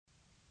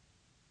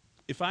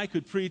If I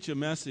could preach a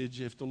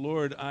message, if the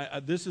Lord,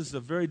 this is a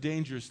very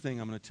dangerous thing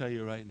I'm going to tell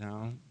you right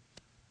now.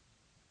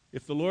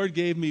 If the Lord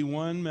gave me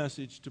one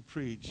message to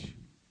preach,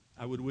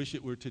 I would wish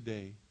it were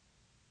today.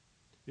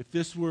 If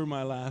this were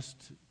my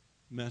last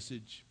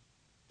message,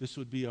 this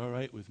would be all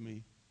right with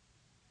me.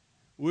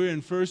 We're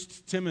in 1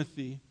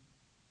 Timothy.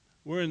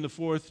 We're in the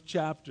 4th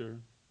chapter.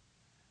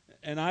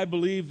 And I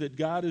believe that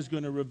God is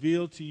going to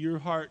reveal to your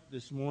heart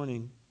this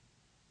morning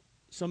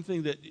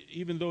something that,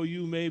 even though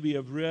you maybe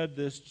have read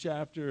this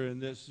chapter and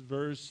this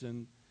verse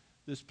and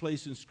this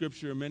place in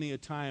Scripture many a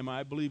time,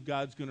 I believe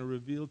God's going to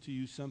reveal to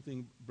you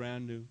something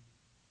brand new.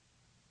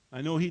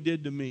 I know He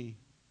did to me.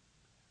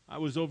 I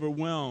was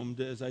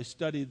overwhelmed as I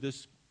studied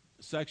this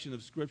section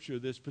of Scripture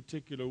this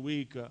particular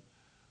week,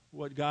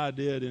 what God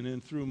did in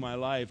and through my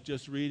life,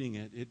 just reading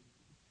it.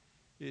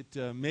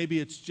 Maybe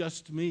it's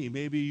just me.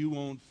 Maybe you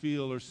won't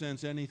feel or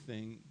sense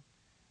anything.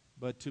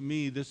 But to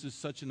me, this is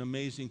such an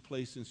amazing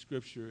place in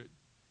Scripture.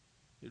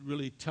 It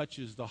really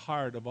touches the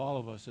heart of all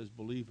of us as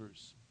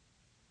believers.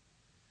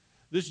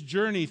 This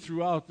journey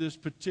throughout this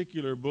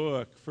particular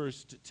book, 1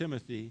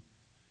 Timothy,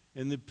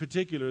 in the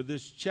particular,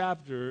 this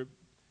chapter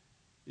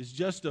is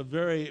just a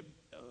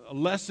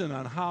lesson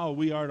on how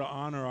we are to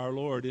honor our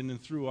Lord in and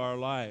through our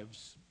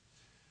lives.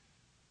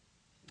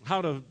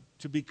 How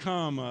to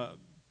become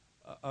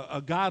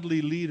a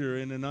godly leader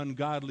in an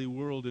ungodly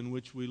world in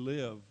which we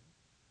live.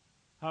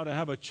 How to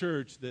have a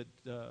church that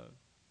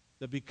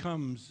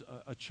becomes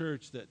a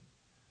church that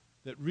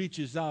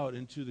reaches out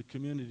into the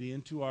community,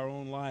 into our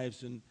own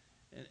lives,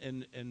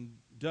 and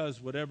does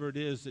whatever it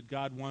is that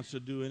God wants to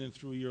do in and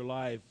through your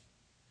life.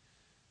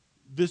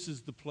 This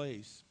is the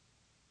place.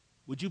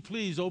 Would you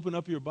please open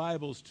up your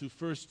Bibles to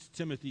 1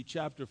 Timothy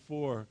chapter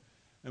 4,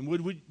 and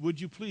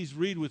would you please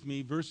read with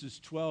me verses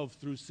 12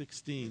 through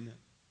 16.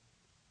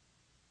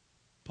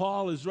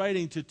 Paul is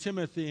writing to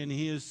Timothy, and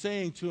he is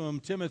saying to him,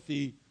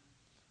 Timothy,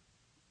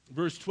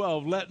 verse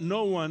 12, let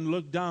no one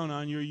look down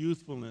on your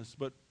youthfulness,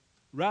 but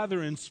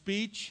rather in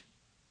speech,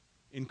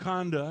 in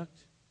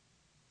conduct,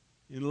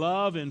 in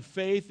love, in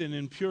faith, and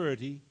in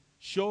purity,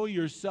 show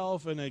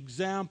yourself an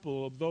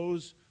example of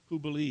those who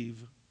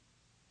believe.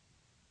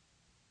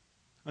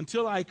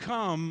 Until I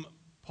come,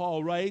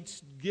 Paul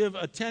writes, give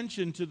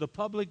attention to the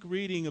public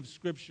reading of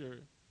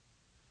Scripture,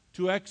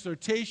 to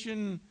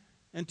exhortation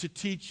and to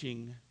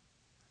teaching.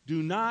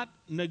 Do not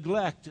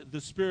neglect the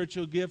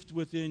spiritual gift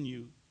within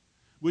you,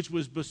 which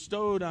was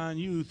bestowed on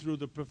you through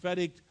the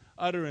prophetic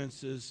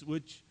utterances,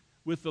 which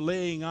with the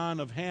laying on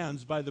of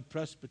hands by the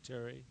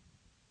presbytery.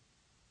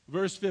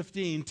 Verse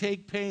 15,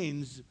 take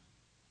pains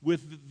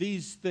with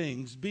these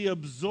things, be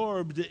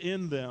absorbed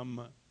in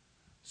them,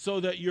 so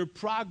that your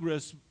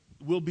progress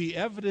will be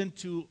evident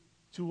to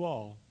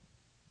all.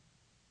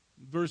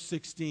 Verse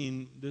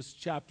 16, this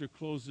chapter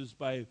closes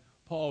by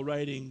Paul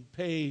writing,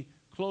 pay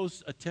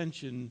close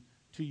attention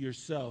to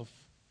yourself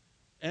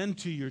and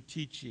to your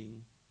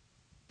teaching.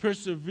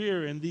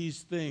 Persevere in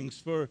these things,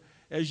 for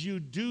as you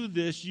do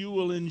this, you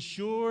will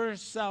ensure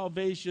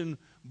salvation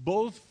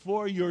both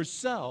for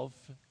yourself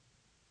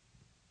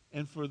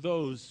and for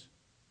those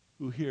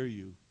who hear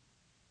you.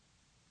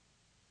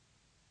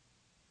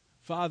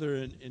 Father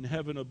in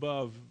heaven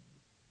above,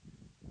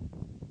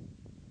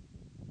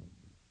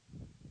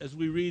 as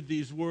we read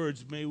these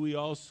words, may we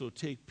also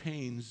take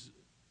pains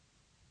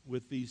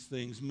with these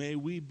things. May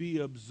we be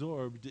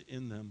absorbed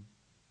in them.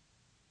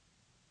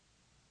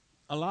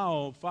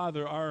 Allow,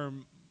 Father, our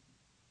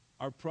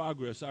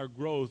progress, our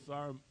growth,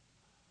 our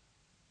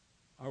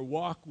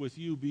walk with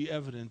you be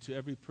evident to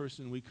every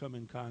person we come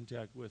in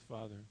contact with,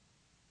 Father.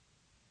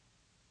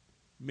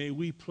 May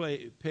we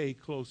pay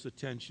close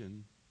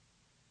attention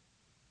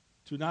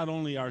to not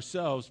only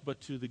ourselves, but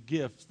to the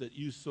gifts that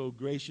you so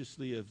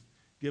graciously have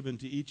given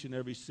to each and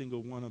every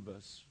single one of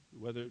us,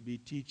 whether it be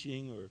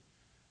teaching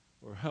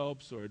or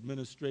helps or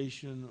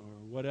administration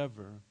or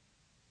whatever.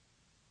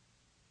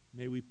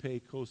 May we pay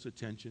close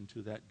attention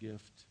to that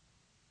gift.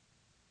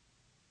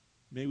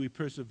 May we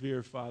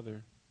persevere,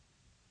 Father,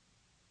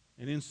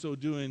 and in so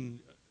doing,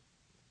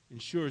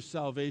 ensure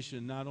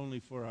salvation not only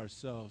for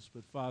ourselves,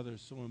 but, Father,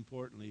 so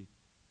importantly,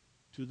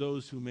 to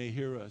those who may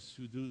hear us,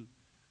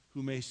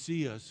 who may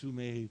see us, who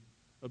may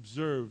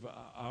observe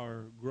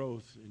our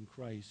growth in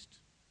Christ.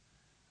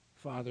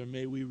 Father,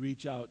 may we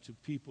reach out to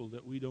people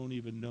that we don't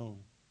even know,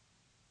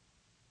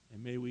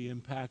 and may we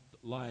impact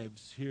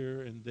lives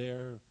here and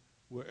there,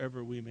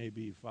 wherever we may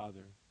be,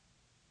 Father.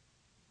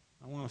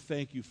 I want to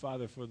thank you,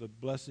 Father, for the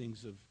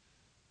blessings of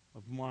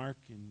Mark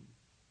and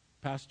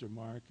Pastor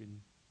Mark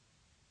and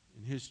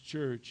his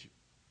church.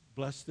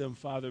 Bless them,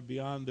 Father,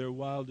 beyond their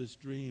wildest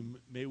dream.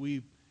 May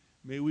we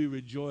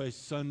rejoice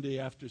Sunday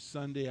after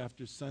Sunday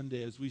after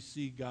Sunday as we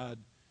see, God,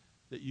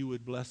 that you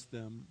would bless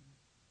them.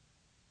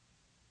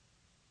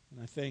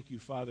 And I thank you,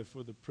 Father,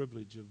 for the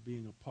privilege of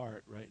being a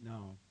part right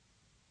now.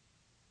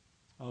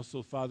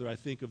 Also, Father, I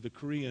think of the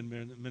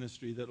Korean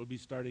ministry that will be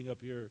starting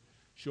up here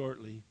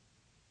shortly.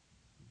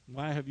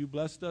 Why have you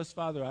blessed us,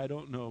 Father? I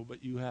don't know,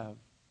 but you have.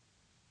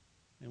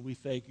 And we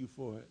thank you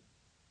for it.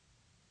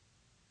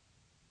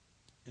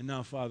 And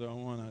now, Father, I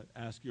want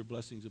to ask your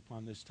blessings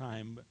upon this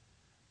time.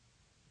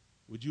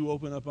 Would you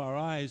open up our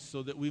eyes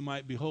so that we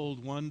might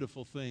behold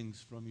wonderful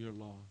things from your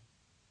law?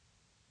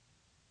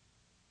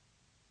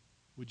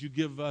 Would you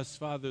give us,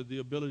 Father, the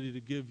ability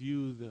to give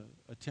you the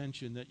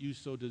attention that you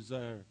so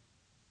desire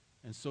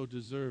and so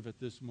deserve at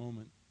this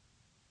moment,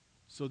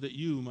 so that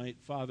you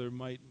Father,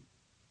 might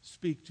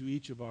speak to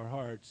each of our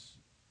hearts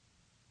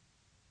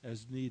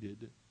as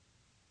needed.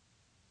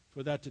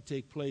 For that to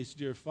take place,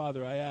 dear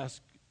Father, I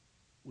ask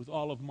with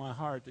all of my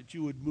heart that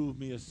you would move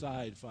me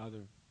aside,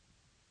 Father,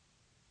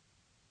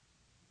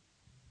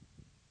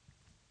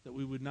 that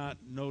we would not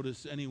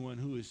notice anyone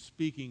who is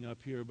speaking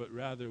up here, but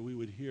rather we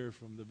would hear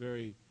from the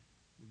very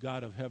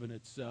God of heaven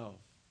itself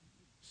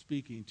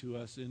speaking to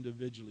us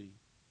individually.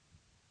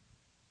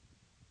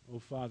 Oh,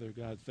 Father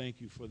God,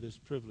 thank you for this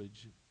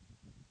privilege.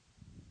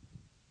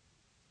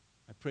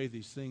 I pray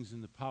these things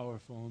in the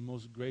powerful and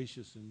most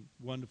gracious and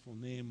wonderful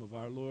name of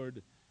our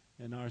Lord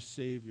and our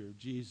Savior,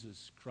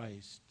 Jesus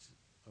Christ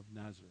of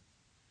Nazareth.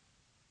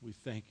 We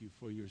thank you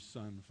for your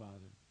Son,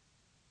 Father.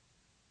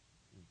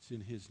 It's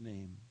in his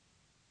name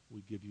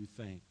we give you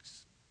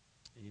thanks.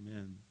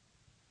 Amen.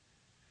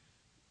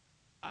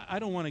 I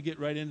don't want to get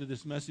right into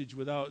this message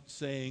without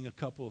saying a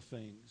couple of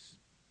things.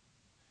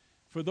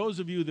 For those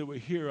of you that were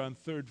here on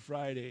Third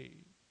Friday,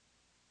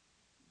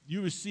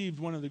 you received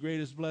one of the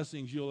greatest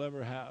blessings you'll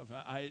ever have.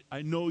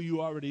 I know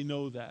you already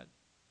know that.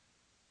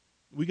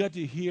 We got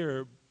to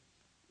hear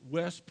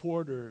Wes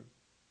Porter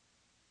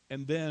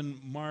and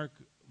then Mark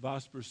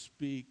Vosper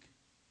speak.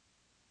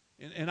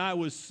 And I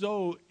was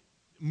so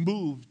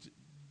moved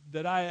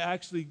that I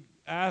actually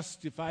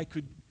asked if I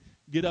could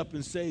get up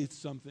and say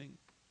something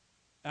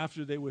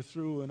after they were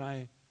through. And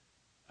I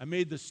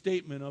made the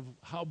statement of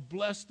how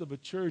blessed of a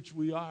church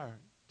we are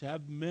to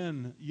have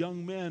men,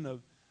 young men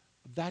of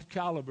that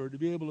caliber, to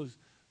be able to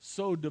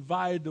so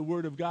divide the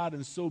Word of God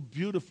and so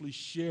beautifully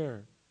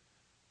share.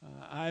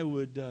 I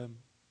would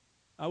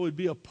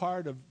be a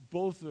part of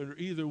both or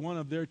either one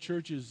of their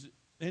churches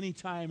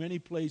anytime, any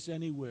place,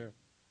 anywhere,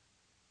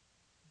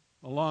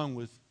 along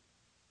with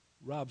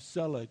Rob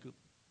Selleck,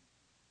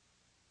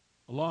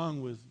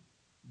 along with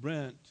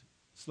Brent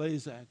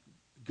Slazak.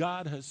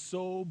 God has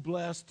so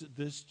blessed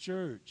this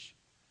church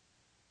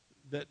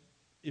that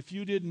if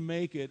you didn't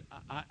make it,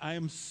 I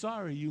am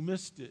sorry you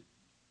missed it.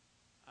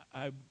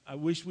 I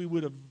wish we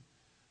would have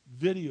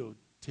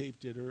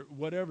videotaped it or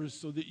whatever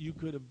so that you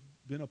could have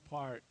been a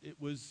part. It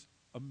was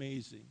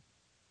amazing.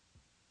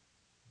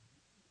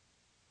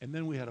 And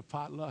then we had a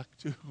potluck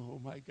too.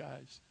 Oh my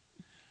gosh.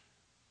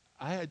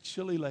 I had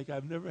chili like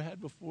I've never had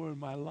before in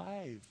my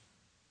life.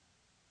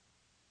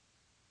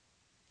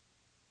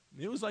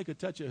 It was like a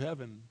touch of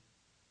heaven.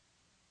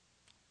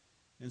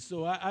 And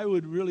so I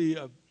would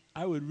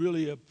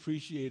really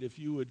appreciate if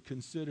you would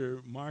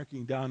consider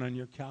marking down on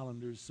your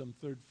calendars some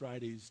Third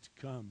Fridays to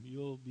come.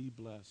 You'll be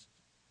blessed.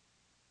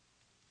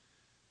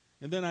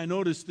 And then I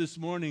noticed this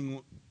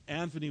morning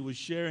Anthony was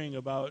sharing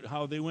about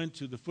how they went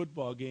to the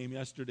football game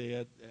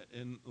yesterday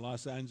in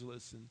Los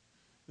Angeles. And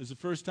it was the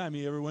first time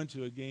he ever went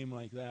to a game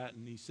like that.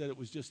 And he said it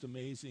was just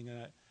amazing.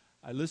 And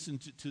I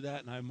listened to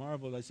that and I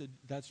marveled. I said,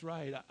 that's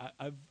right.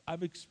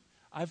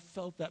 I've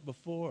felt that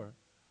before.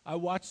 I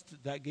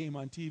watched that game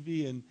on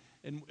TV, and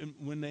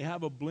when they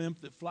have a blimp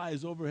that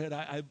flies overhead,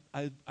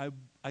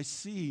 I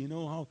see,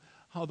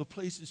 how the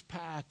place is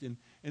packed and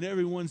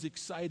everyone's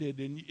excited,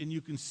 and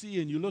you can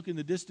see and you look in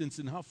the distance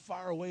and how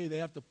far away they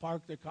have to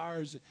park their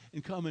cars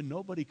and come, and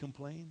nobody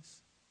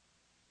complains.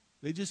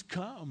 They just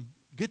come,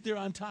 get there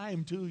on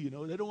time too,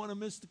 They don't want to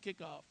miss the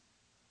kickoff.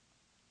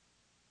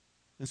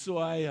 And so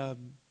I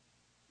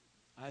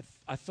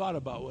thought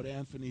about what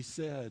Anthony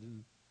said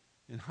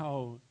and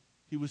how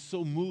he was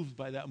so moved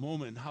by that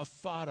moment, how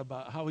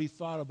he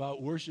thought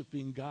about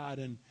worshiping God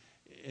and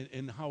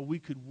how we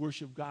could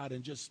worship God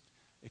and just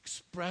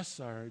express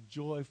our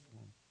joy for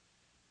him.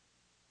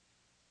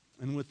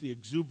 And with the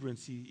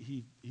exuberance,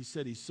 he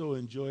said he so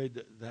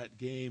enjoyed that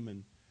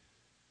game.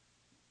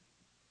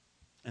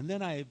 And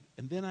then I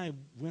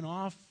went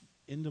off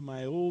into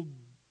my old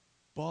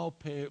ball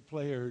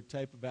player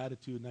type of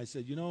attitude, and I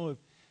said,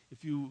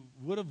 if you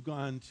would have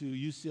gone to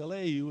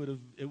UCLA,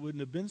 it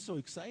wouldn't have been so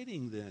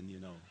exciting then,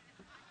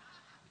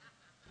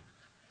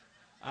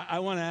 I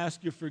want to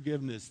ask your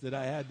forgiveness that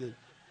I had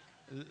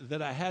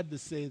to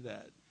say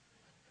that.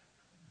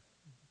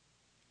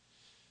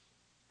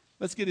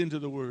 Let's get into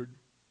the Word.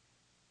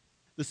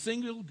 The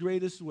single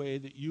greatest way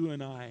that you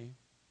and I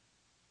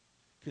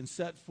can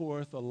set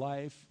forth a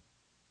life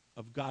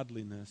of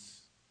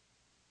godliness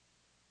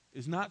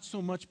is not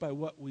so much by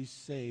what we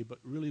say, but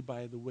really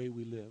by the way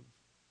we live.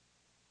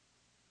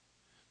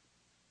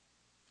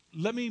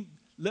 Let me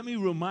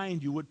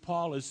remind you what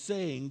Paul is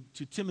saying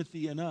to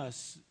Timothy and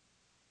us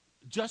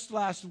just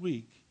last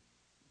week.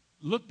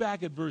 Look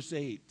back at verse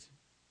 8.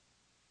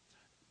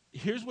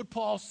 Here's what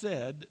Paul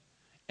said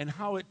and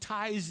how it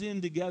ties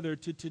in together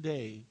to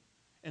today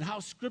and how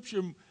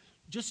Scripture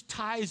just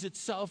ties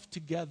itself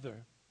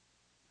together.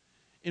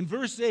 In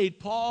verse 8,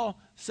 Paul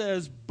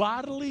says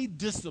bodily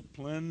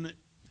discipline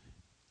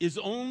is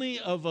only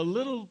of a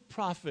little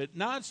profit.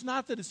 Now, it's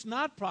not that it's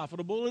not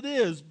profitable, it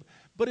is,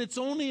 but it's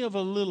only of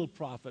a little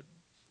profit.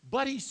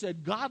 But he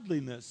said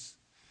godliness.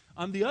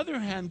 On the other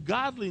hand,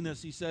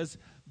 godliness, he says,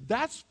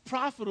 that's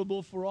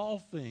profitable for all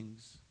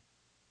things.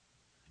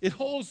 It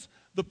holds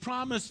the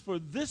promise for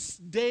this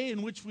day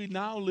in which we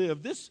now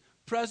live, this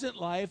present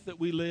life that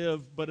we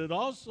live, but it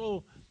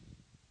also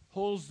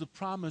holds the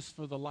promise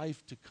for the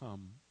life to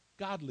come.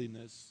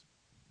 Godliness.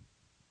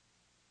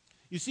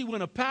 You see,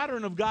 when a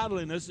pattern of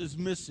godliness is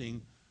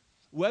missing,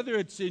 whether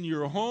it's in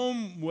your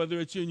home, whether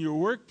it's in your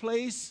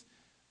workplace,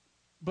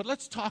 but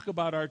let's talk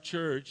about our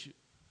church.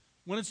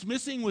 When it's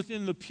missing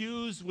within the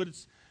pews, when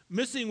it's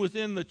missing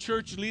within the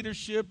church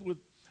leadership,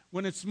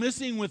 when it's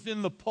missing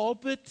within the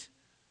pulpit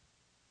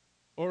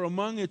or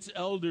among its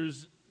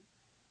elders,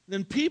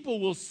 then people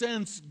will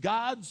sense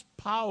God's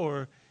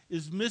power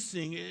is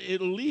missing.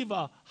 It'll leave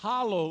a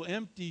hollow,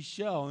 empty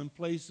shell in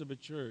place of a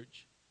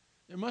church.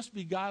 There must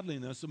be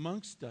godliness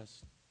amongst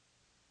us.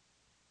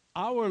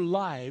 Our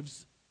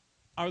lives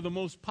are the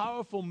most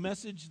powerful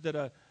message that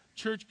a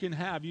church can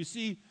have. You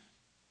see,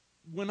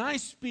 when I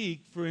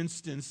speak, for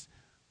instance,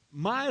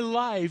 my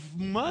life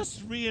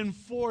must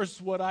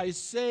reinforce what I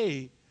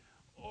say,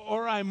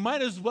 or I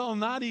might as well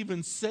not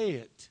even say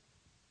it.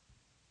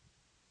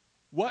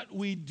 What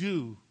we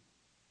do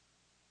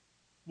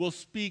will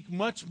speak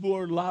much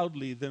more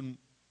loudly than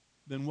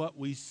what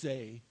we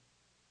say.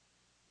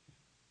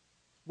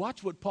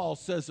 Watch what Paul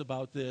says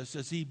about this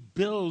as he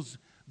builds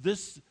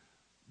this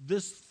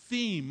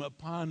theme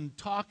upon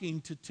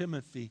talking to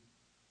Timothy.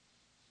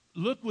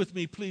 Look with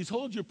me, please.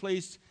 Hold your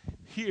place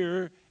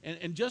here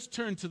and just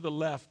turn to the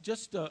left,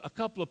 just a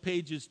couple of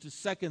pages to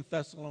 2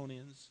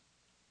 Thessalonians.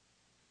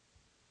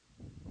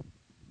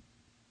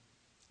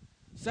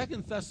 2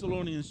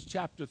 Thessalonians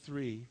chapter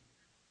 3.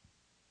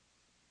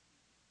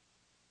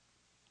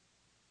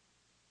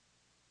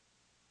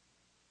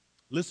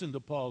 Listen to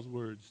Paul's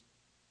words.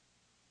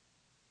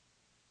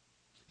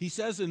 He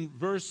says in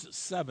verse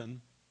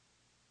 7,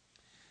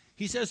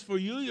 he says, "For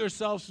you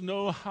yourselves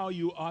know how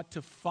you ought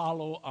to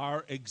follow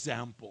our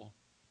example."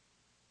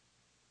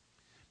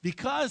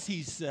 Because,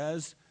 he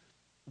says,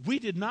 we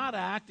did not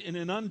act in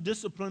an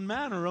undisciplined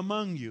manner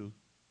among you.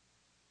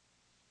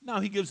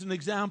 Now he gives an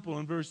example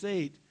in verse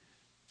 8.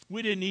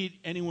 We didn't eat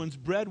anyone's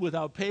bread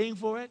without paying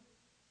for it.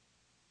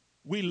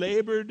 We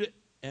labored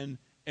and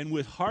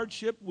with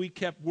hardship we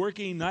kept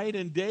working night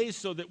and day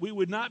so that we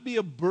would not be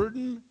a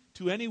burden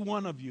to any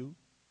one of you.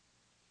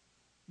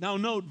 Now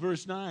note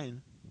verse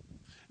 9.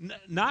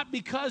 Not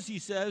because, he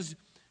says,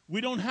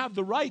 we don't have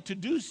the right to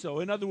do so.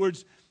 In other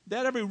words, they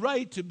had every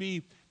right to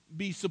be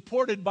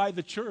supported by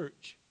the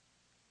church.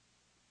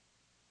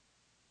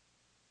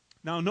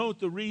 Now note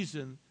the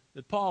reason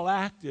that Paul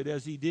acted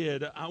as he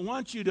did. I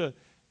want you to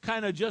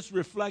kind of just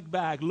reflect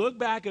back. Look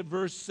back at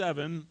verse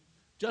 7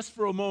 just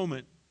for a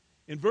moment.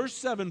 In verse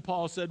 7,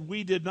 Paul said,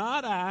 we did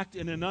not act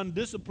in an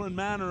undisciplined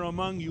manner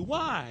among you.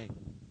 Why?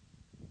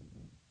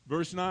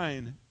 Verse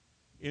 9,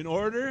 in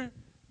order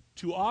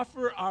to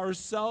offer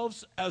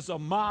ourselves as a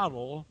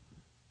model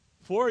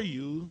for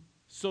you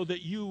so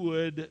that you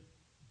would,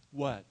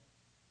 what?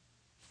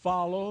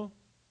 Follow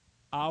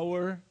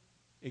our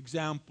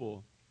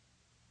example.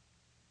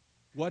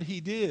 What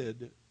he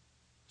did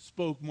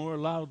spoke more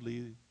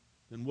loudly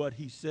than what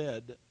he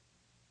said.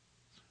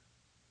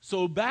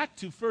 So back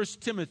to 1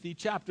 Timothy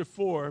chapter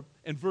 4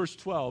 and verse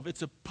 12.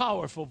 It's a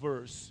powerful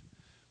verse.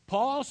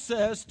 Paul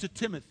says to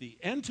Timothy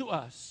and to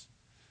us,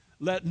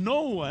 let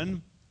no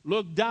one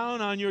look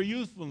down on your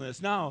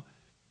youthfulness. Now,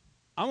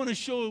 I want to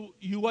show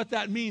you what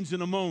that means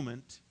in a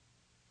moment.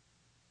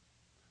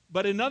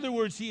 But in other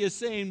words, he is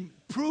saying,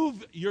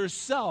 prove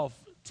yourself,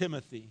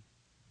 Timothy.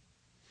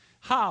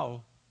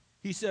 How?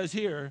 He says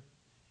here,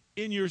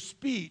 in your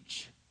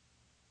speech,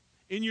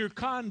 in your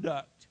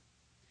conduct,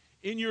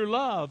 in your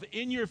love,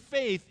 in your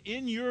faith,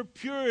 in your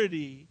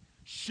purity.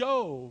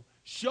 Show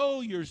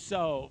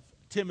yourself,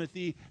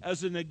 Timothy,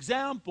 as an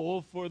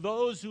example for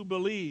those who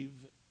believe.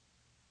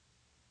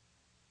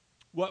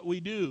 What we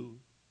do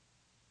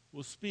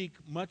will speak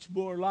much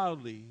more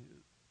loudly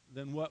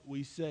than what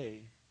we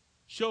say.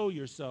 Show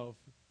yourself,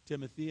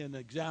 Timothy, an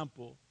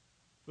example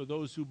for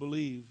those who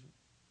believe.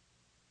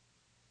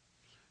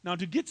 Now,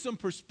 to get some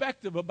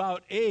perspective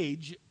about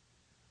age,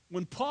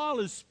 when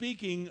Paul is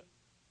speaking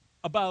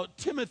about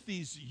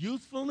Timothy's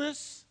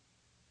youthfulness,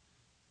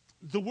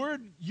 the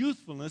word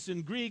youthfulness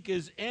in Greek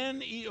is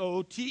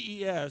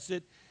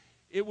neotes.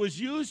 It was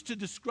used to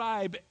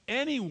describe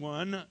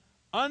anyone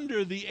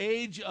under the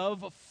age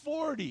of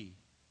 40.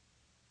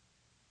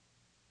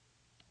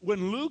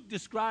 When Luke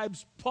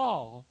describes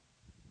Paul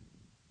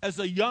as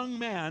a young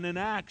man in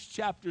Acts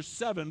chapter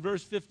 7,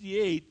 verse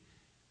 58,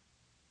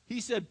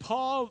 he said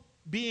Paul,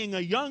 being a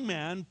young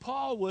man,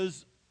 Paul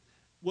was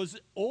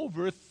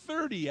over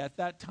 30 at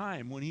that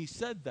time when he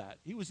said that.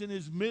 He was in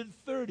his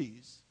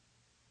mid-30s.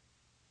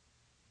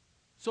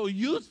 So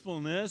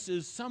youthfulness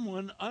is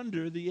someone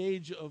under the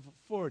age of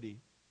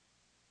 40.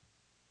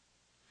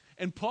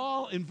 And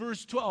Paul, in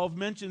verse 12,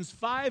 mentions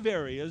 5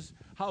 areas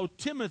how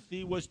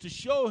Timothy was to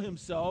show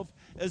himself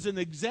as an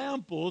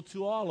example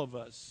to all of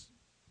us.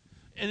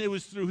 And it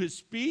was through his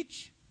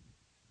speech,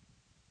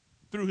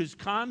 through his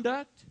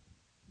conduct,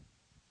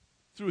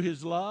 through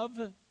his love,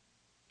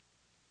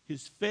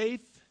 his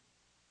faith,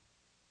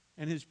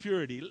 and his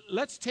purity.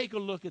 Let's take a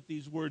look at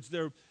these words.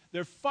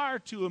 They're far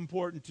too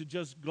important to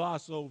just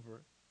gloss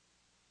over.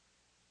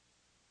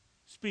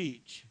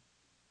 Speech.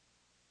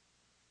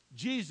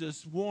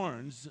 Jesus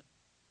warns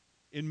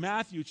in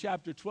Matthew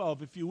chapter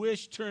 12. If you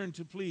wish, turn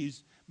to,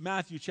 please,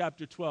 Matthew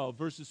chapter 12,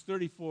 verses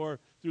 34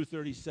 through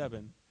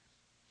 37.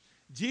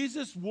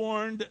 Jesus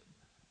warned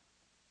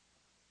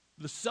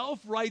the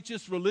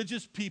self-righteous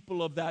religious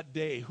people of that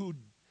day who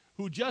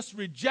just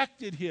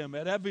rejected him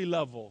at every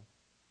level.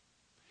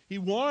 He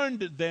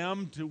warned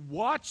them to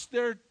watch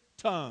their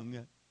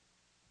tongue,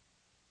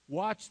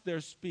 watch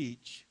their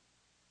speech.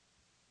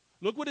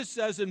 Look what it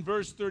says in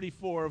verse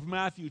 34 of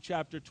Matthew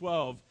chapter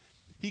 12.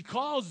 He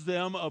calls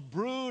them a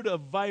brood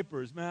of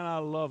vipers. Man, I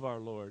love our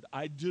Lord.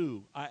 I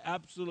do. I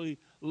absolutely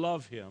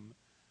love him.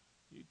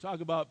 You talk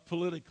about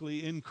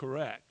politically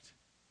incorrect.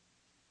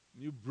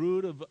 You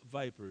brood of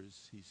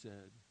vipers, he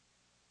said.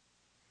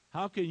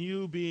 How can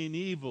you, being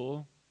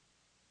evil,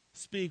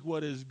 speak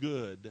what is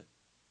good?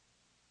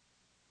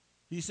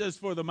 He says,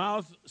 for the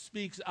mouth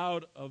speaks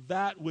out of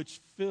that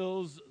which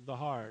fills the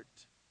heart.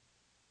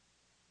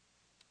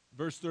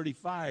 Verse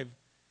 35,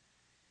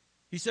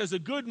 he says, a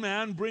good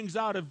man brings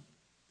out of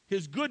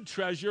his good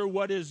treasure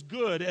what is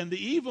good, and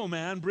the evil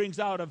man brings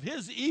out of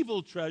his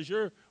evil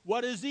treasure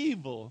what is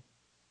evil.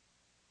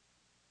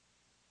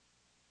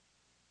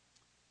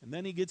 And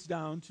then he gets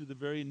down to the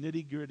very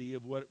nitty-gritty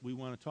of what we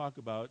want to talk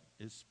about,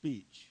 is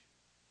speech.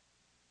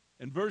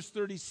 In verse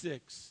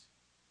 36,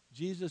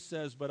 Jesus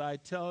says, but I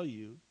tell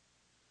you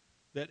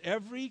that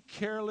every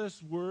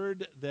careless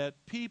word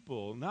that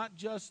people, not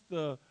just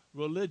the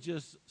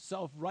religious,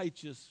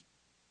 self-righteous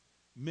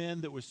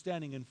men that were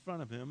standing in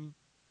front of him,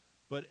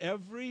 but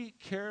every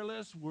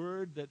careless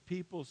word that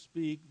people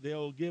speak,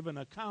 they'll give an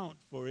account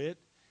for it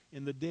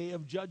in the day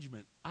of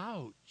judgment.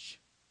 Ouch.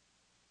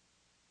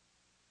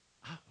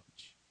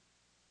 Ouch.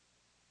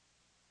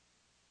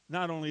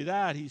 Not only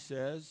that, he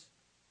says,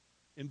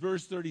 in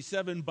verse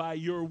 37, by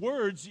your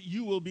words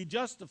you will be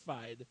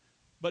justified.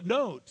 But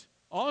note,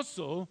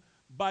 also,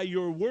 by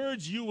your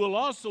words you will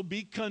also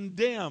be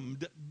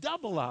condemned.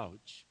 Double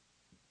ouch.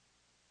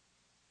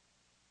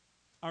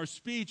 Our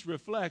speech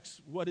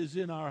reflects what is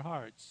in our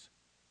hearts.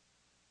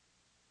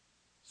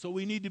 So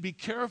we need to be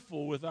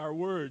careful with our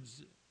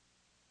words.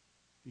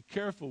 Be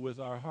careful with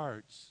our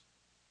hearts.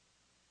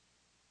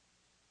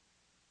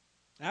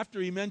 After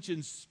he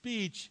mentions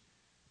speech,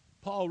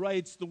 Paul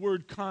writes the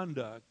word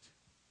conduct.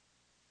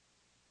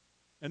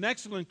 An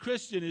excellent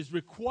Christian is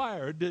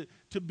required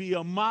to be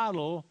a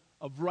model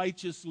of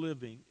righteous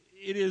living.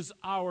 It is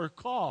our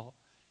call.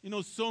 You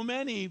know, so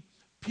many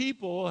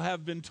people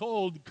have been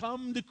told,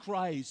 come to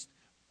Christ,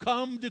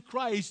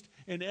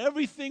 and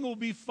everything will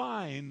be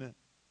fine.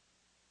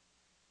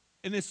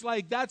 And it's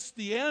like that's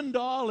the end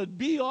all and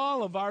be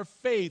all of our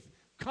faith,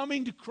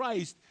 coming to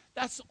Christ.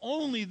 That's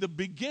only the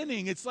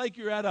beginning. It's like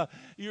you're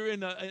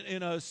in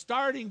a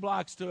starting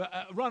blocks to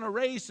run a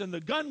race, and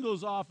the gun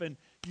goes off, and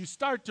you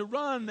start to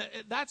run.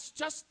 That's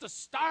just the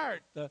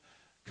start. The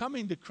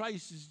coming to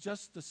Christ is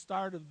just the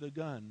start of the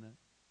gun,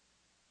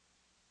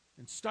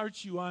 and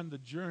starts you on the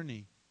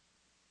journey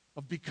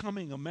of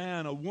becoming a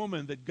man, a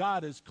woman that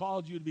God has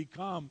called you to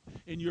become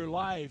in your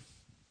life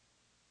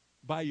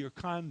by your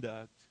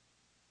conduct.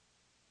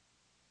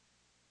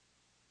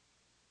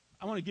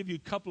 I want to give you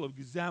a couple of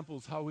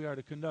examples how we are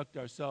to conduct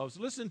ourselves.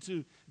 Listen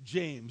to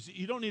James.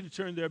 You don't need to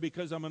turn there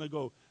because I'm going to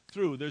go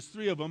through. There's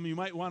 3 of them. You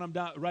might want them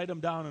down, write them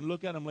down and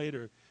look at them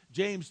later.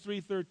 James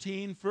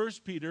 3:13, 1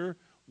 Peter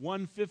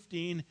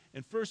 1:15,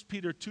 and 1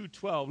 Peter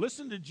 2:12.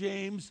 Listen to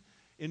James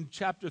in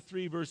chapter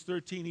 3, verse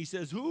 13. He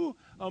says, who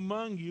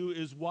among you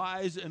is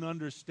wise and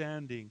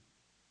understanding?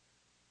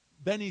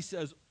 Then he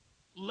says,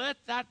 let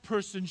that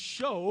person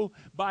show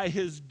by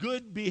his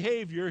good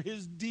behavior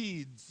his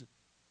deeds.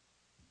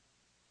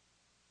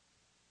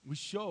 We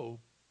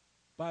show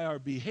by our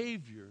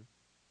behavior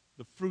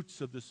the fruits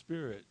of the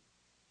Spirit.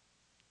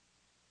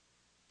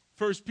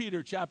 1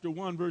 Peter chapter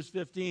 1, verse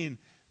 15,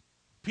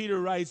 Peter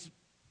writes,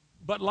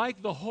 but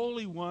like the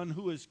Holy One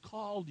who has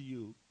called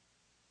you,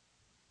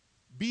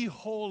 be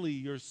holy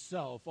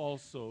yourself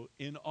also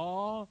in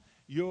all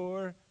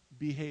your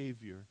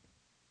behavior.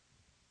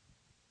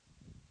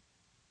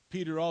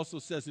 Peter also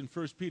says in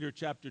 1 Peter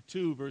chapter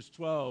 2, verse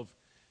 12,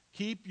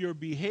 keep your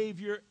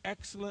behavior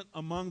excellent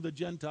among the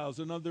Gentiles.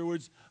 In other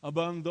words,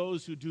 among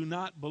those who do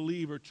not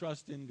believe or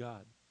trust in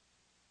God.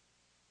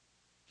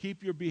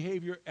 Keep your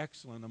behavior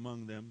excellent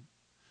among them,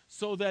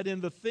 so that in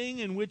the thing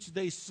in which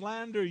they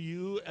slander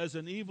you as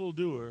an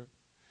evildoer,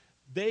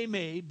 they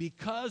may,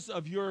 because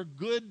of your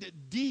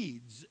good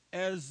deeds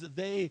as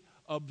they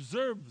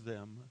observe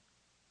them,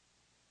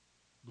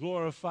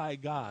 glorify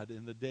God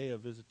in the day of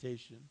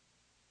visitation.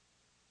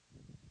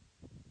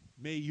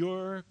 May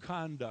your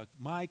conduct,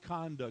 my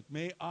conduct,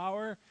 may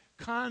our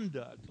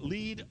conduct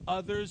lead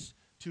others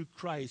to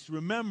Christ.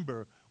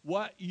 Remember,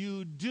 what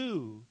you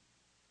do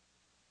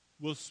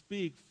will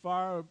speak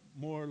far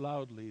more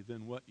loudly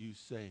than what you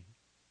say.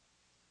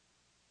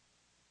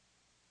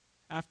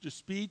 After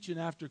speech and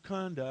after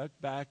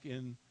conduct, back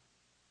in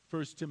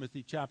 1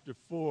 Timothy chapter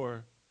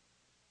 4,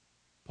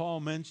 Paul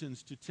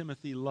mentions to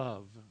Timothy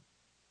love.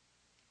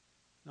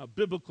 Now,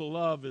 biblical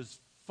love is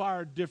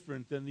far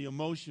different than the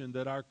emotion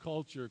that our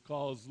culture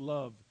calls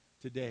love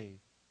today.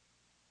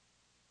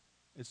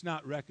 It's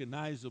not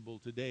recognizable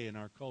today in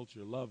our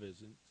culture. Love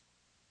isn't.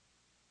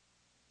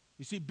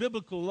 You see,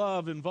 biblical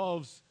love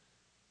involves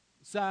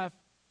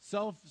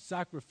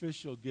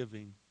self-sacrificial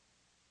giving.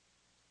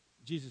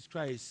 Jesus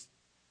Christ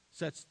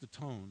sets the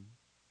tone.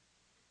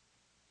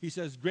 He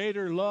says,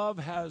 greater love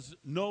has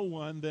no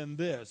one than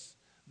this,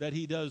 that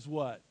he does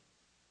what?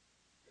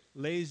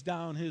 Lays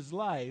down his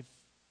life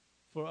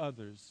for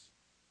others.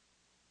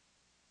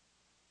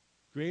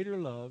 Greater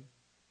love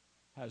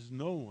has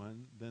no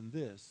one than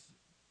this,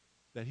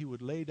 that he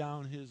would lay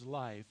down his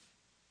life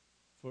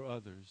for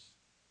others.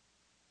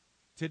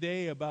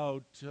 Today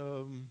about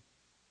 4:15,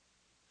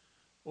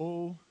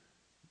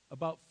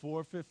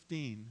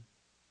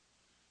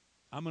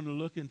 I'm going to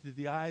look into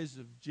the eyes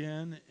of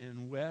Jen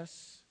and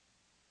Wes,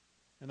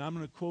 and I'm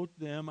going to quote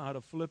them out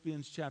of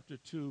Philippians chapter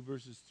 2,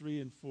 verses 3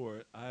 and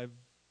 4. I've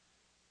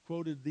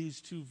quoted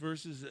these two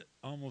verses at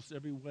almost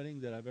every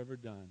wedding that I've ever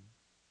done.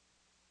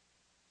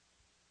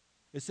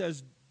 It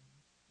says,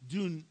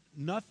 do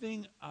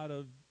nothing out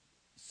of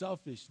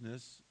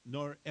selfishness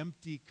nor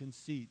empty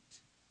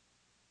conceit,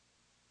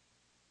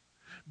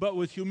 but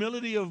with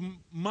humility of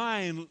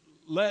mind,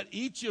 let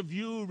each of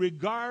you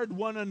regard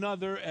one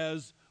another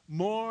as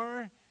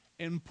more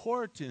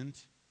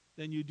important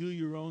than you do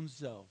your own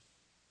self.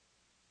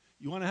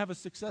 You want to have a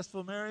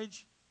successful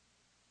marriage?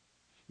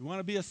 You want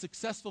to be a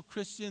successful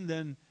Christian?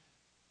 Then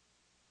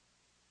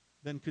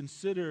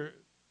consider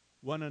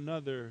one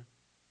another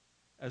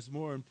as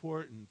more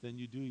important than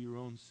you do your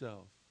own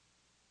self.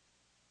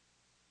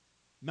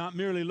 Not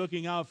merely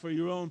looking out for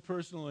your own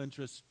personal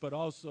interests, but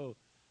also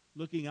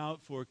looking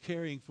out for,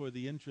 caring for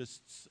the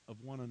interests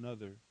of one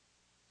another.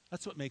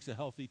 That's what makes a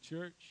healthy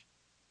church.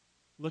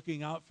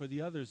 Looking out for the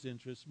other's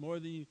interests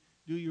more than you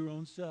do your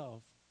own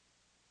self.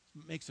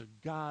 It makes a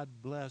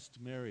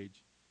God-blessed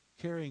marriage.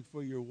 Caring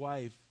for your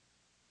wife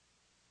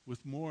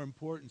with more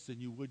importance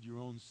than you would your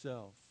own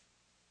self.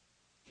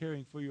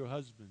 Caring for your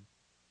husband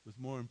with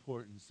more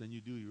importance than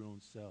you do your own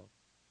self.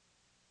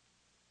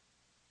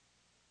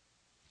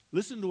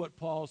 Listen to what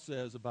Paul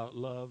says about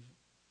love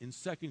in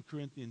 2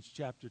 Corinthians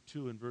chapter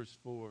 2 and verse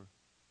 4.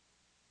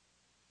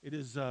 It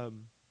is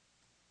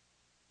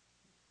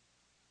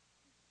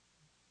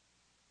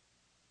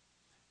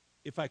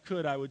if I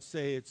could, I would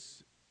say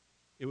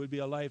it would be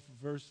a life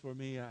verse for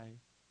me. I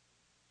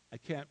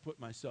can't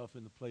put myself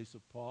in the place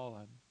of Paul.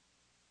 I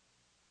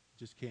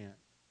just can't.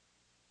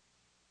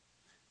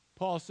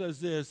 Paul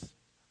says this,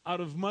 out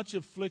of much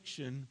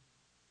affliction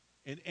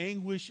and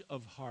anguish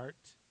of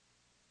heart,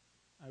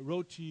 I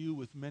wrote to you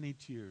with many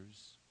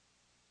tears.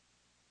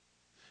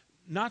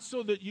 Not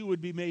so that you would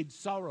be made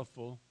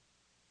sorrowful,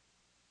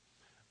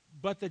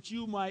 but that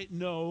you might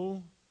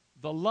know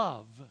the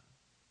love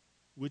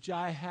which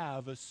I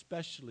have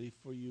especially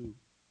for you.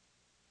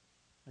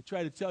 I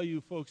try to tell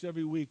you folks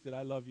every week that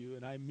I love you,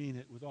 and I mean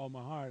it with all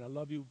my heart. I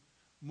love you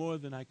more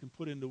than I can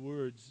put into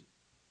words.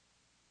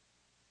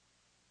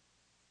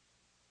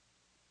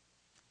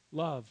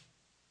 Love.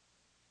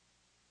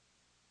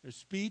 There's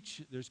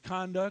speech, there's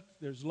conduct,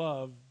 there's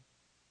love.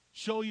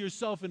 Show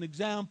yourself an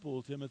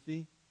example,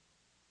 Timothy.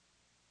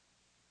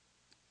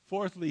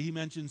 Fourthly, he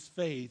mentions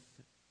faith.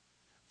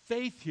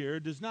 Faith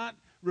here does not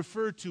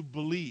refer to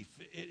belief.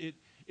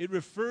 It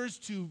refers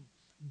to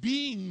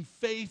being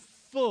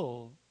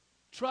faithful,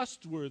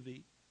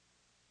 trustworthy.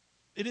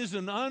 It is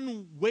an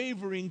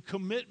unwavering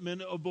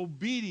commitment of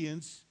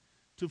obedience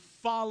to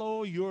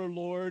follow your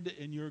Lord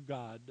and your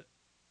God.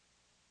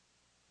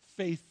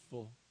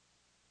 Faithful.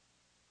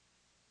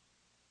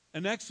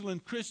 An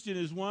excellent Christian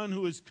is one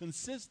who is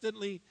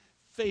consistently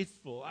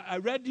faithful. I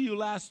read to you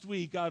last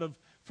week out of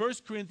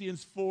 1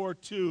 Corinthians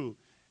 4:2.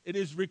 It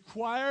is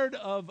required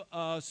of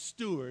a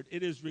steward.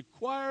 It is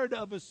required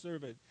of a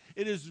servant.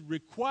 It is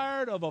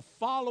required of a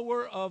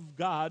follower of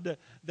God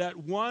that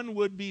one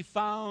would be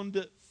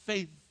found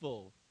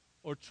faithful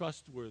or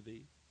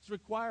trustworthy. It's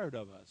required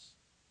of us.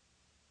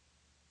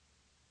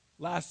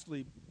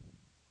 Lastly,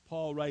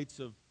 Paul writes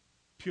of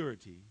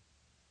purity.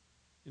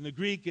 In the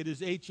Greek, it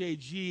is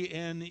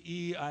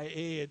Hagneia.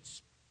 It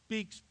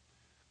speaks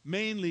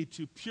mainly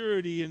to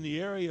purity in the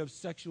area of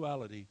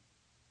sexuality.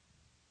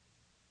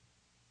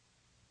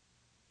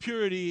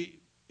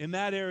 Purity in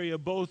that area,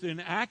 both in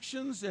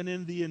actions and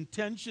in the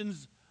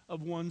intentions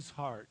of one's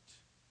heart.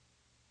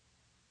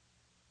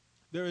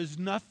 There is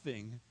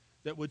nothing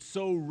that would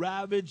so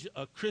ravage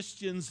a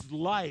Christian's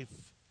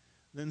life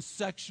than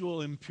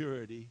sexual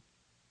impurity,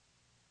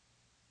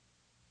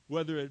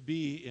 whether it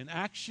be in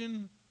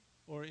action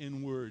or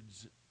in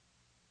words.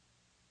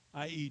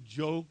 i.e.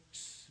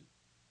 jokes,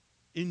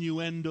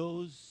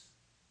 innuendos.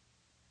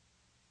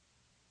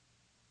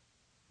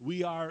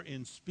 We are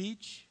in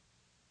speech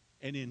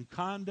and in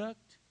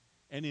conduct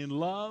and in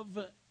love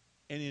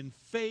and in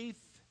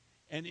faith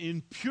and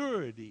in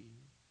purity.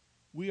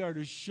 We are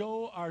to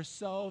show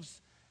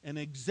ourselves an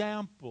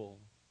example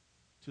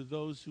to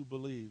those who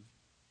believe.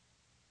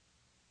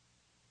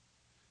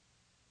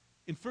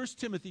 In 1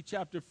 Timothy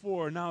chapter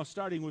 4, now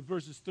starting with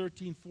verses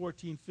 13,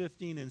 14,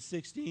 15, and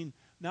 16,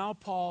 now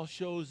Paul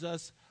shows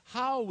us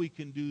how we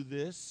can do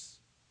this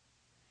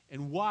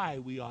and why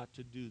we ought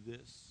to do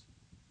this.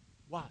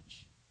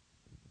 Watch.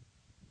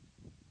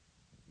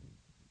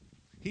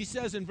 He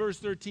says in verse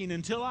 13,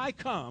 until I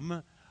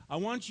come, I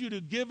want you to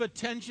give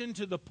attention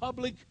to the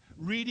public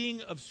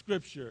reading of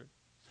Scripture.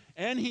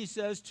 And he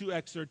says to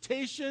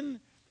exhortation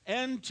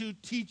and to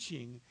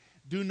teaching.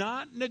 Do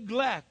not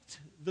neglect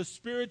the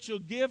spiritual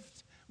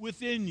gift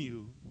within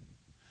you,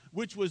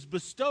 which was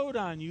bestowed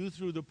on you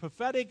through the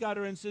prophetic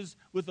utterances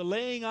with the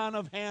laying on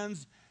of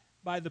hands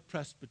by the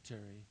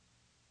presbytery.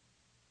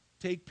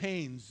 Take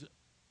pains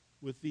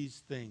with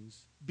these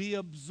things. Be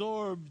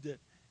absorbed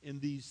in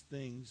these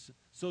things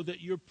so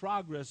that your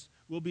progress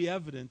will be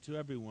evident to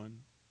everyone.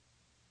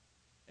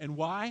 And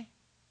why?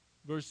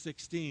 Verse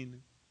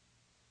 16.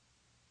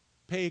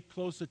 Pay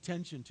close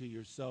attention to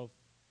yourself,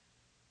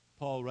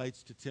 Paul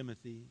writes to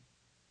Timothy,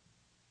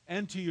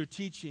 and to your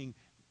teaching.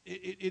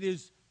 It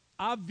is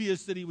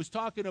obvious that he was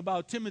talking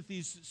about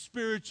Timothy's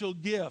spiritual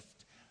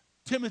gift.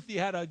 Timothy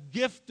had a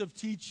gift of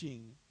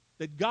teaching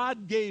that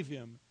God gave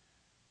him.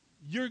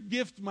 Your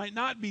gift might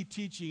not be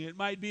teaching. It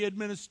might be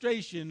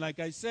administration. Like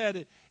I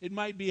said, it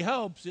might be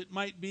helps. It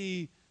might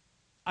be,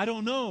 I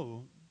don't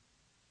know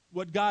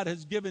what God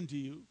has given to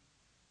you.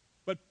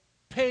 But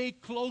pay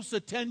close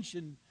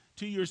attention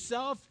to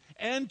yourself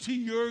and to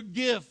your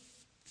gift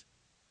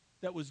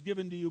that was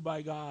given to you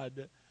by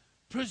God.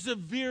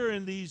 Persevere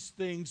in these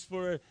things,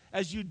 for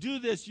as you do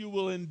this, you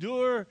will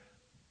endure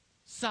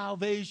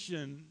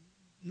salvation,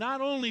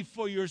 not only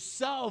for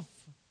yourself,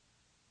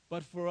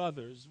 but for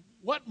others.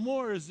 What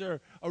more is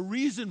there a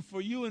reason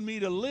for you and me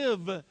to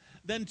live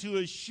than to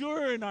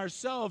assure in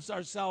ourselves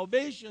our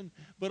salvation,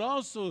 but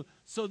also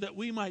so that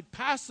we might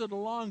pass it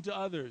along to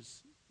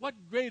others?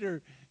 What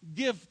greater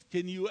gift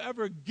can you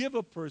ever give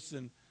a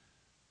person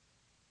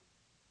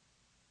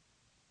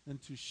than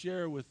to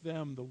share with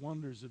them the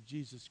wonders of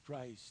Jesus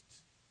Christ?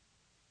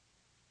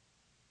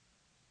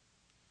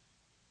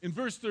 In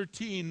verse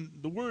 13,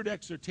 the word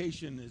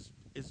exhortation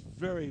is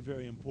very,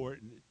 very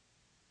important.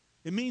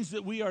 It means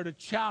that we are to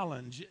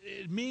challenge.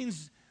 It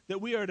means that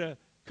we are to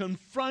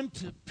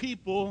confront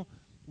people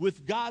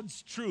with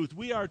God's truth.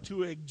 We are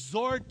to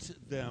exhort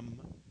them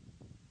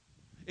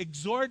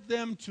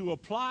to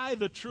apply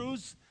the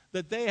truths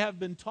that they have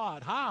been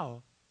taught.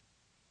 How?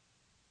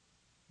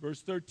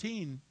 Verse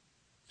 13,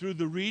 through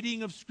the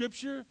reading of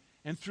Scripture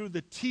and through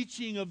the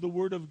teaching of the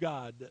Word of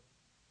God.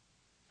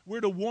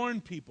 We're to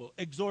warn people,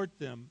 exhort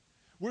them.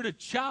 We're to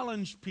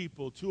challenge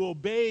people to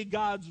obey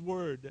God's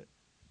Word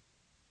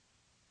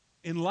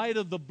in light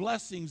of the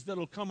blessings that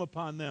will come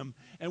upon them.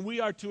 And we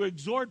are to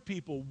exhort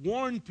people,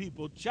 warn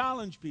people,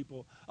 challenge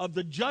people of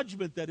the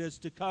judgment that is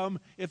to come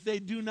if they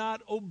do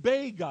not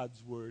obey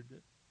God's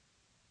Word.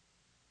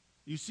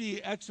 You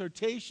see,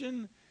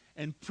 exhortation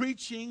and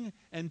preaching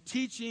and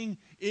teaching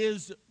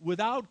is,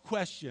 without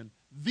question,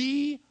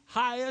 the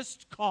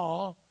highest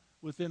call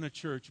within a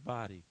church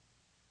body.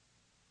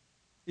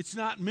 It's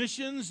not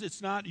missions,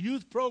 it's not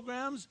youth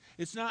programs,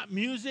 it's not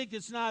music,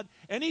 it's not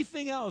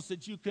anything else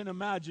that you can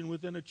imagine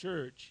within a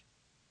church.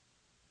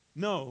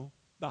 No,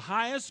 the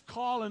highest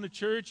call in a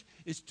church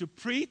is to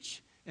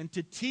preach and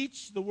to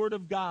teach the Word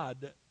of God.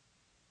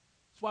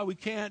 That's why we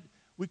can't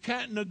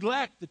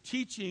neglect the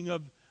teaching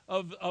of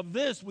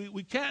this.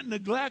 We can't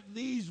neglect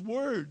these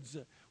words.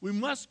 We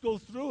must go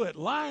through it,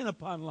 line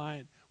upon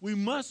line. We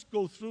must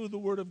go through the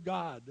Word of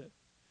God.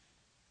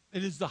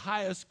 It is the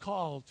highest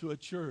call to a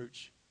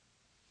church.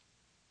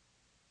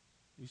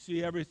 You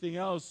see, everything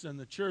else in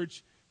the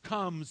church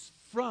comes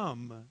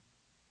from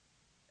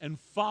and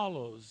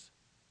follows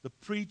the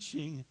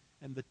preaching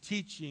and the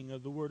teaching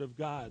of the Word of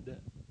God.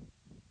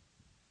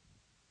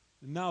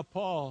 And now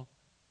Paul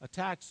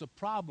attacks a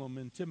problem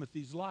in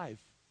Timothy's life.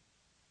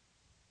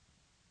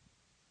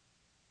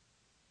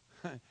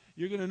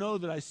 You're going to know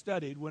that I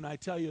studied when I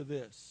tell you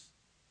this.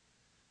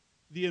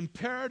 The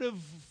imperative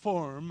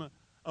form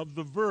of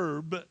the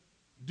verb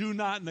do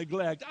not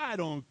neglect. I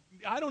don't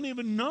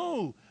even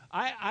know.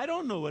 I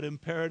don't know what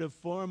imperative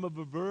form of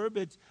a verb.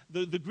 It's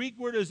the Greek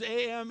word is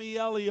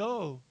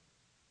ameleo.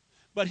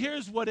 But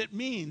here's what it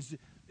means.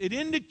 It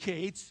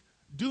indicates,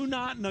 do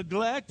not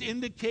neglect,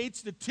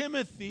 indicates that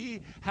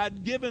Timothy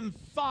had given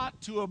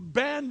thought to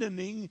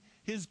abandoning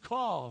his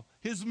call,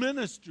 his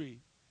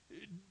ministry.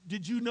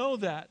 Did you know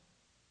that?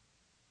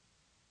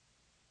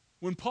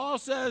 When Paul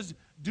says,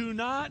 do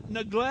not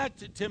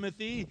neglect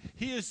Timothy,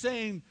 he is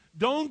saying,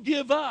 don't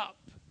give up.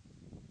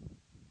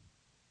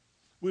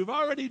 We've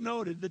already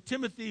noted that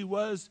Timothy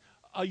was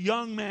a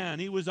young man.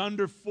 He was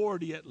under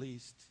 40 at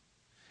least.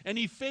 And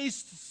he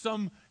faced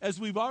some, as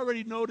we've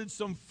already noted,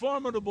 some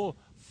formidable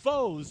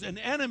foes and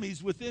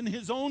enemies within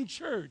his own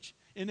church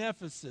in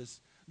Ephesus,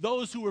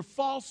 those who were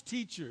false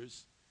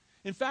teachers.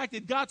 In fact,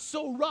 it got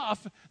so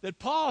rough that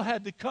Paul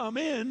had to come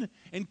in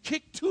and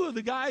kick two of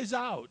the guys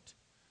out.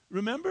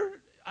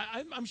 Remember?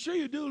 I'm sure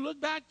you do. Look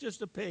back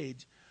just a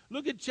page.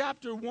 Look at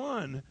chapter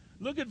 1.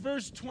 Look at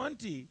verse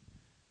 20.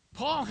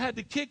 Paul had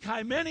to kick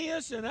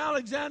Hymenaeus and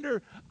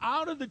Alexander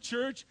out of the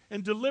church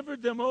and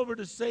delivered them over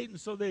to Satan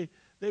so they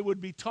would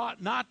be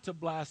taught not to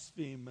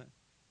blaspheme.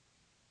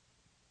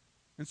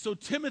 And so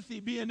Timothy,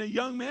 being a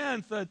young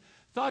man,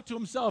 thought to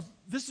himself,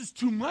 this is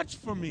too much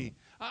for me.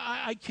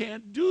 I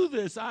can't do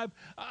this.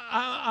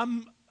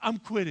 I'm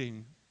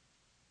quitting.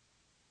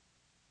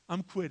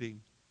 I'm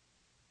quitting.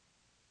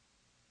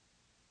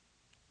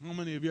 How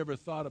many of you ever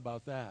thought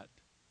about that?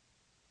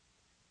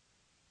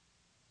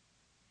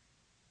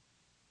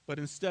 But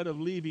instead of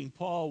leaving,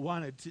 Paul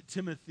wanted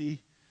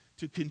Timothy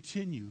to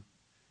continue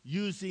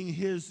using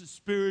his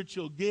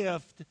spiritual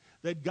gift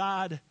that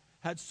God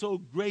had so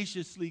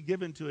graciously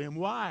given to him.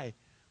 Why?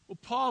 Well,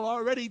 Paul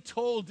already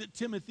told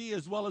Timothy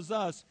as well as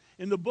us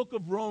in the book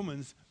of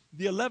Romans,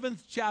 the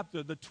 11th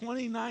chapter, the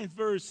 29th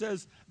verse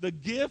says, the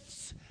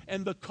gifts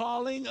and the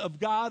calling of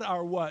God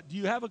are what? Do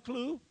you have a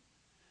clue?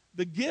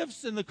 The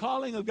gifts and the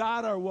calling of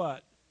God are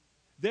what?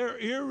 They're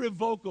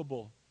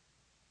irrevocable.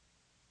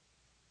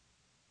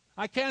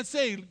 I can't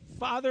say,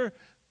 Father,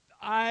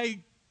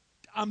 I'm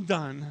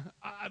done.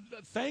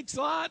 Thanks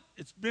a lot.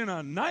 It's been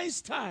a nice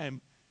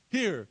time.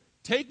 Here,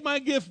 take my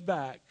gift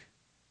back.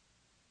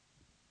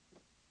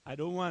 I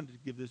don't want to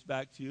give this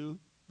back to you,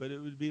 but it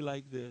would be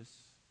like this.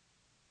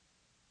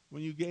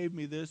 When you gave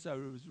me this, I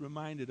was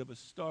reminded of a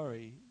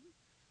story.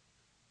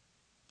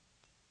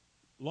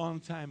 Long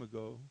time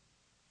ago,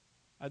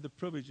 I had the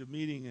privilege of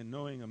meeting and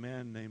knowing a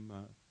man named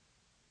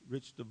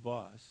Rich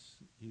DeVos.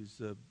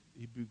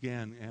 He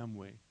began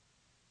Amway.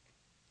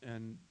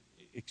 And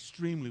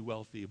extremely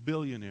wealthy, a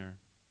billionaire,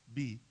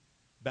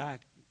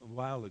 back a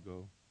while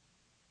ago.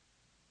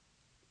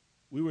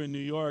 We were in New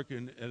York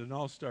at an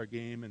all-star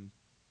game, and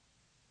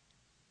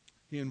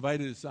he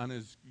invited us on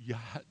his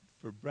yacht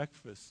for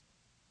breakfast.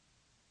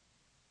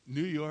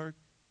 New York,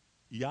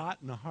 yacht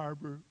in the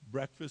harbor,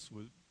 breakfast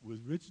with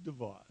Rich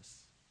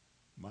DeVos.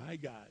 My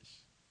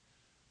gosh,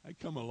 I'd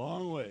come a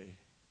long way.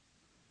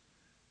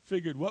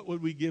 Figured, what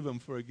would we give him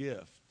for a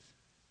gift?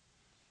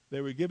 They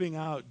were giving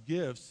out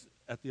gifts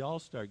at the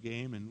All-Star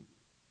game, and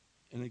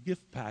in a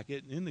gift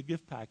packet, and in the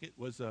gift packet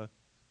was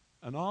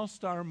an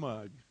All-Star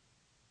mug,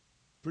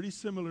 pretty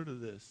similar to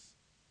this.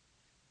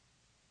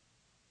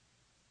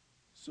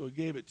 So I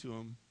gave it to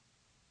him,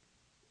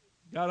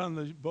 got on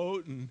the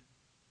boat and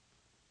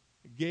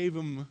gave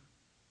him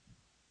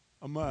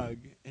a mug,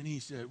 and he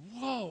said,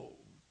 whoa,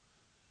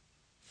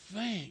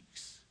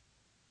 thanks.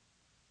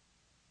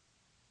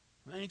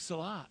 Thanks a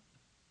lot.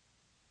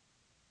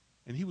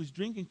 And he was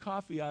drinking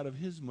coffee out of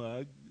his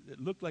mug that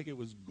looked like it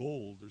was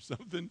gold or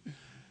something.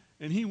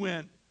 And he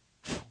went,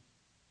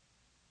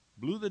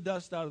 blew the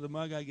dust out of the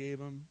mug I gave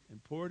him,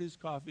 and poured his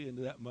coffee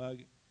into that mug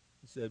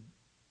and said,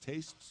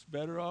 tastes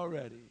better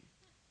already.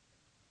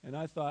 And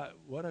I thought,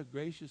 what a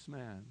gracious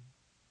man.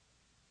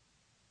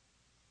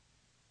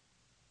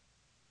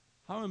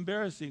 How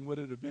embarrassing would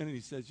it have been? And he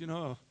says,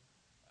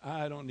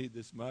 I don't need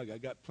this mug. I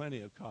got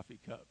plenty of coffee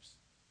cups.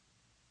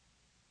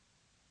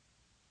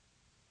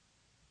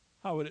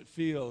 How would it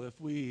feel if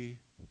we,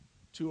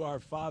 to our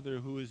Father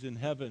who is in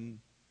heaven,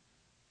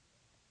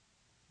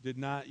 did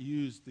not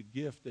use the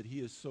gift that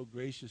he has so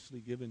graciously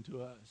given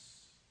to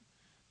us?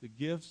 The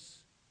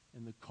gifts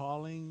and the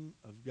calling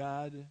of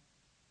God,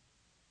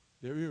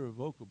 they're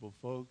irrevocable,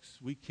 folks.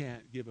 We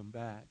can't give them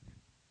back.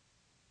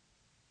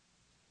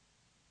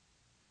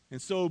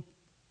 And so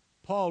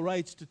Paul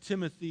writes to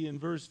Timothy in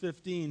verse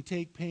 15,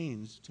 take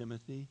pains,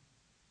 Timothy.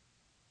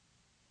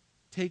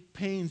 Take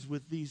pains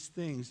with these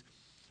things.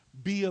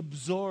 Be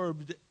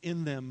absorbed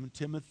in them,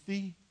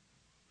 Timothy,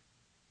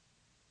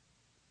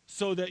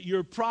 so that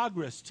your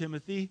progress,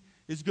 Timothy,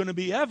 is going to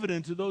be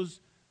evident to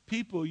those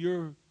people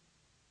you're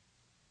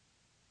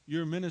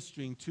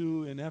ministering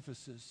to in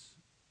Ephesus.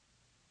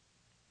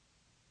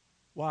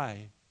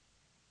 Why?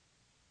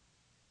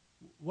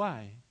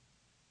 Why?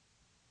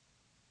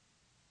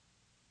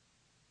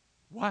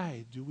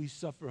 Why do we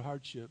suffer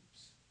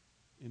hardships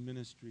in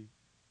ministry?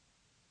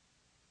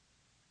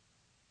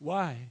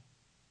 Why?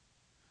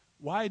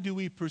 Why do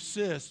we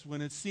persist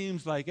when it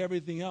seems like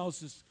everything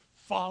else is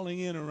falling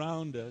in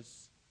around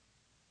us?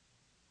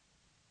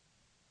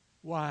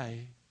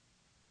 Why?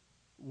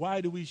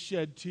 Why do we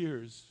shed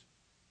tears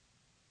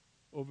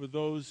over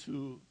those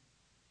who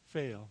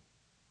fail?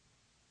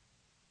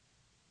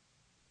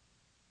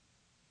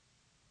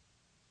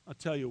 I'll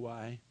tell you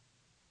why.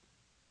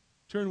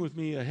 Turn with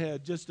me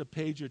ahead just a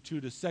page or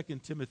two to 2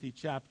 Timothy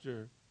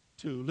chapter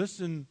 2.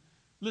 Listen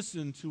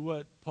to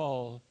what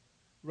Paul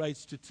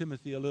writes to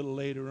Timothy a little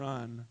later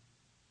on.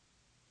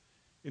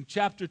 In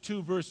chapter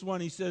 2, verse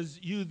 1, he says,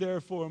 you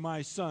therefore,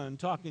 my son,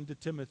 talking to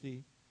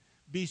Timothy,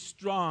 be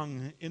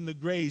strong in the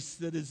grace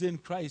that is in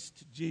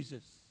Christ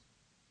Jesus.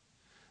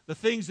 The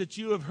things that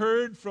you have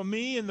heard from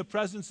me in the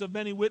presence of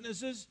many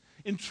witnesses,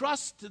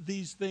 entrust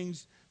these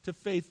things to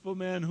faithful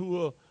men who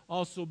will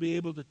also be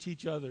able to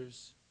teach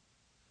others.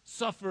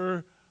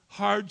 Suffer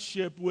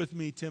hardship with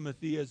me,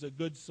 Timothy, as a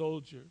good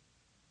soldier.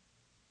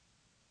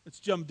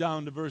 Let's jump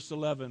down to verse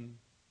 11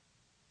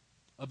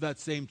 of that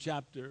same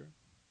chapter.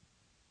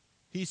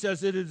 He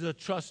says it is a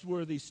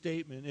trustworthy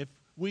statement. If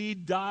we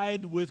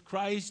died with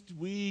Christ,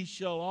 we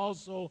shall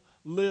also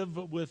live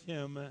with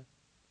him.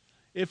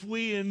 If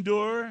we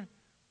endure,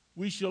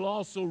 we shall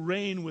also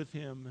reign with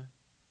him.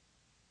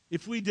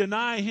 If we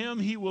deny him,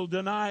 he will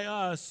deny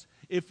us.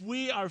 If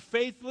we are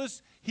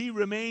faithless, he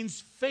remains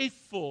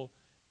faithful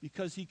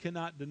because he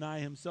cannot deny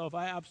himself.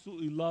 I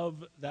absolutely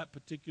love that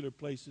particular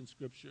place in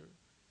Scripture.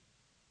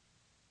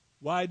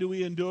 Why do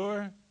we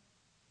endure?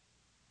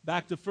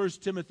 Back to 1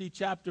 Timothy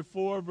chapter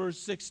 4, verse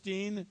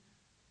 16.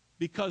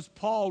 Because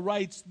Paul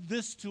writes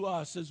this to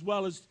us as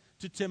well as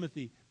to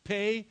Timothy.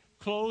 Pay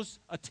close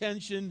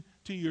attention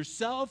to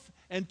yourself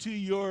and to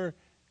your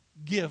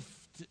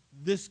gift.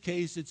 This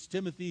case, it's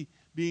Timothy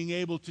being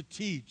able to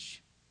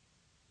teach.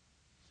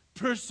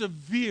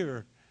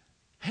 Persevere.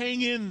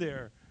 Hang in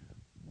there.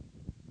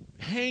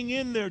 Hang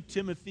in there,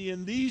 Timothy,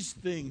 in these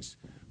things.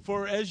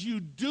 For as you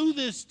do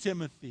this,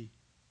 Timothy,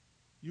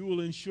 you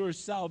will ensure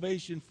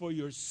salvation for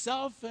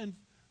yourself and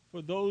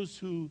for those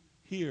who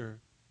hear,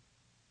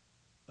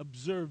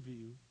 observe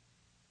you.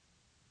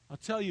 I'll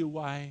tell you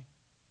why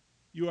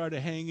you are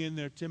to hang in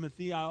there,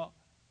 Timothy. I'll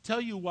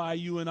tell you why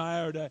you and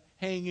I are to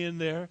hang in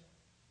there.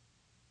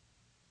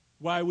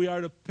 Why we are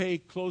to pay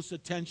close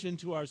attention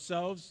to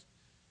ourselves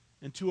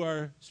and to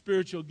our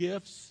spiritual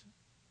gifts.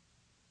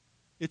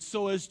 It's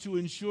so as to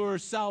ensure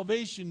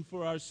salvation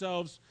for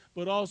ourselves,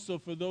 but also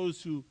for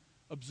those who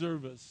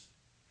observe us,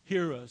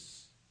 hear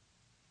us.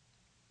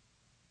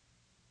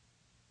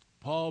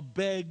 Paul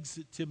begs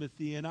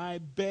Timothy, and I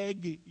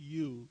beg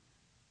you,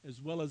 as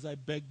well as I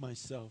beg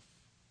myself,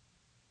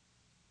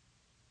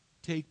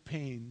 take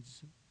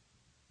pains,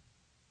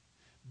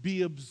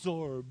 be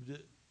absorbed,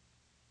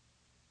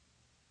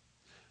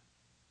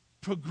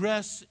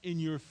 progress in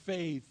your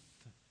faith,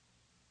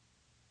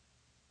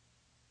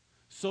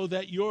 so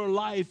that your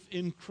life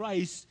in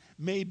Christ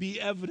may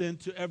be evident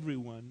to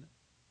everyone,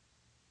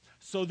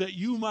 so that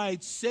you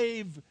might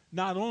save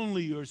not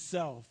only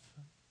yourself,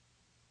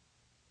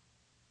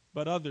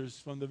 but others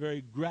from the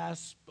very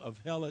grasp of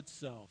hell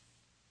itself.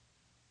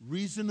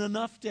 Reason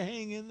enough to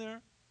hang in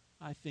there?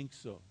 I think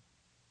so.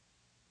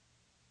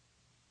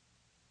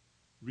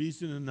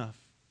 Reason enough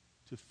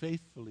to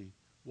faithfully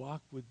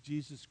walk with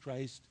Jesus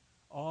Christ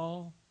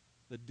all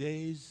the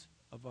days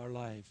of our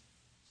life.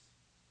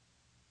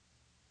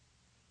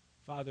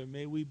 Father,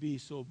 may we be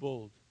so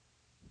bold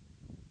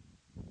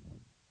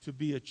to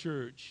be a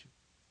church,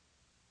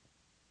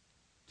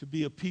 to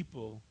be a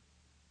people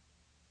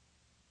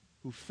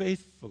who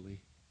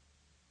faithfully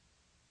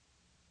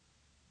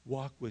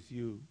walk with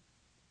you.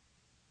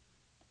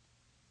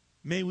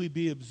 May we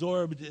be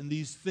absorbed in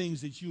these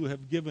things that you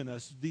have given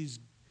us, these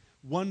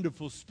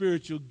wonderful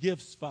spiritual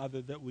gifts,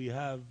 Father, that we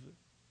have.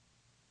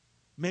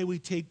 May we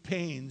take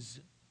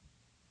pains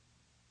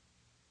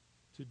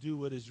to do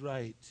what is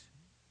right.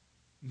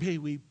 May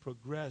we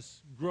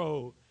progress,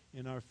 grow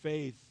in our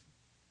faith,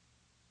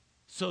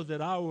 so that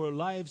our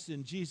lives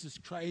in Jesus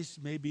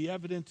Christ may be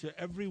evident to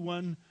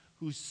everyone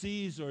who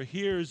sees or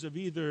hears of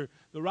either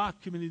the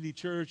Rock Community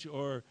Church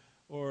or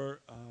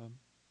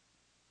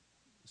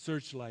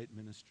Searchlight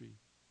Ministry.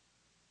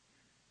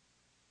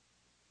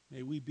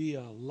 May we be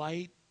a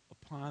light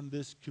upon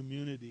this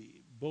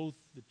community, both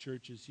the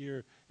churches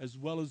here as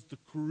well as the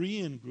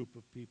Korean group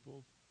of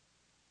people,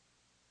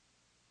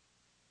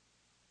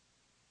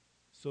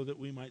 so that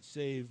we might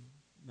save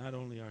not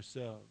only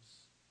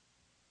ourselves,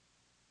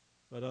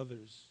 but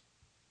others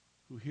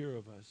who hear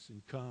of us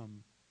and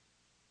come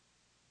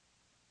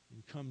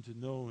to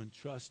know and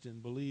trust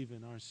and believe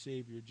in our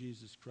Savior,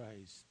 Jesus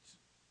Christ.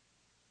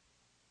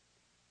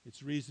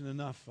 It's reason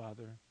enough,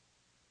 Father,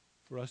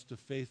 for us to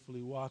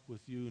faithfully walk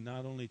with you,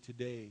 not only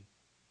today,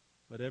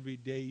 but every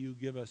day you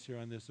give us here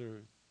on this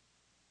earth.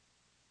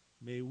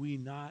 May we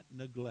not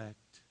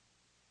neglect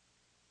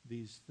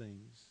these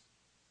things.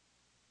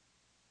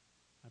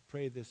 I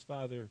pray this,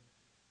 Father,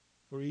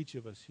 for each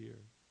of us here,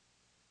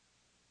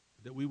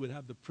 that we would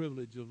have the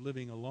privilege of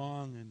living a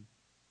long and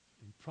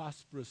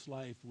prosperous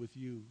life with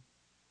you,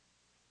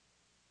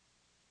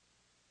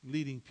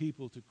 leading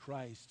people to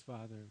Christ,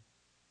 Father,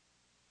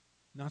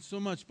 not so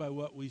much by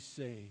what we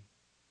say,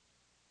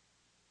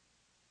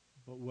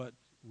 but what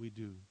we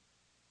do.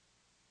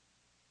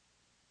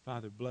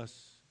 Father,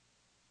 bless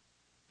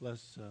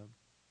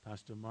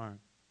Pastor Mark.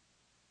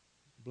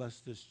 Bless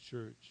this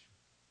church.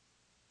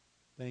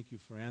 Thank you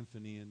for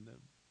Anthony and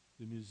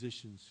the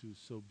musicians who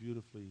so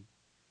beautifully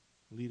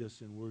lead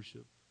us in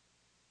worship.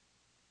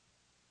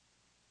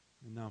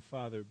 And now,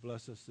 Father,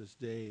 bless us this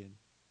day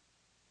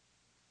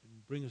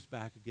and bring us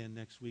back again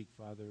next week,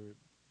 Father,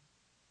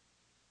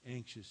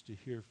 anxious to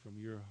hear from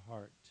your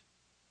heart.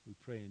 We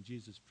pray in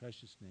Jesus'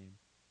 precious name.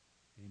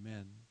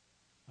 Amen.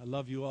 I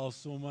love you all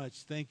so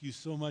much. Thank you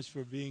so much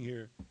for being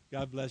here.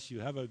 God bless you.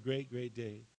 Have a great, great day.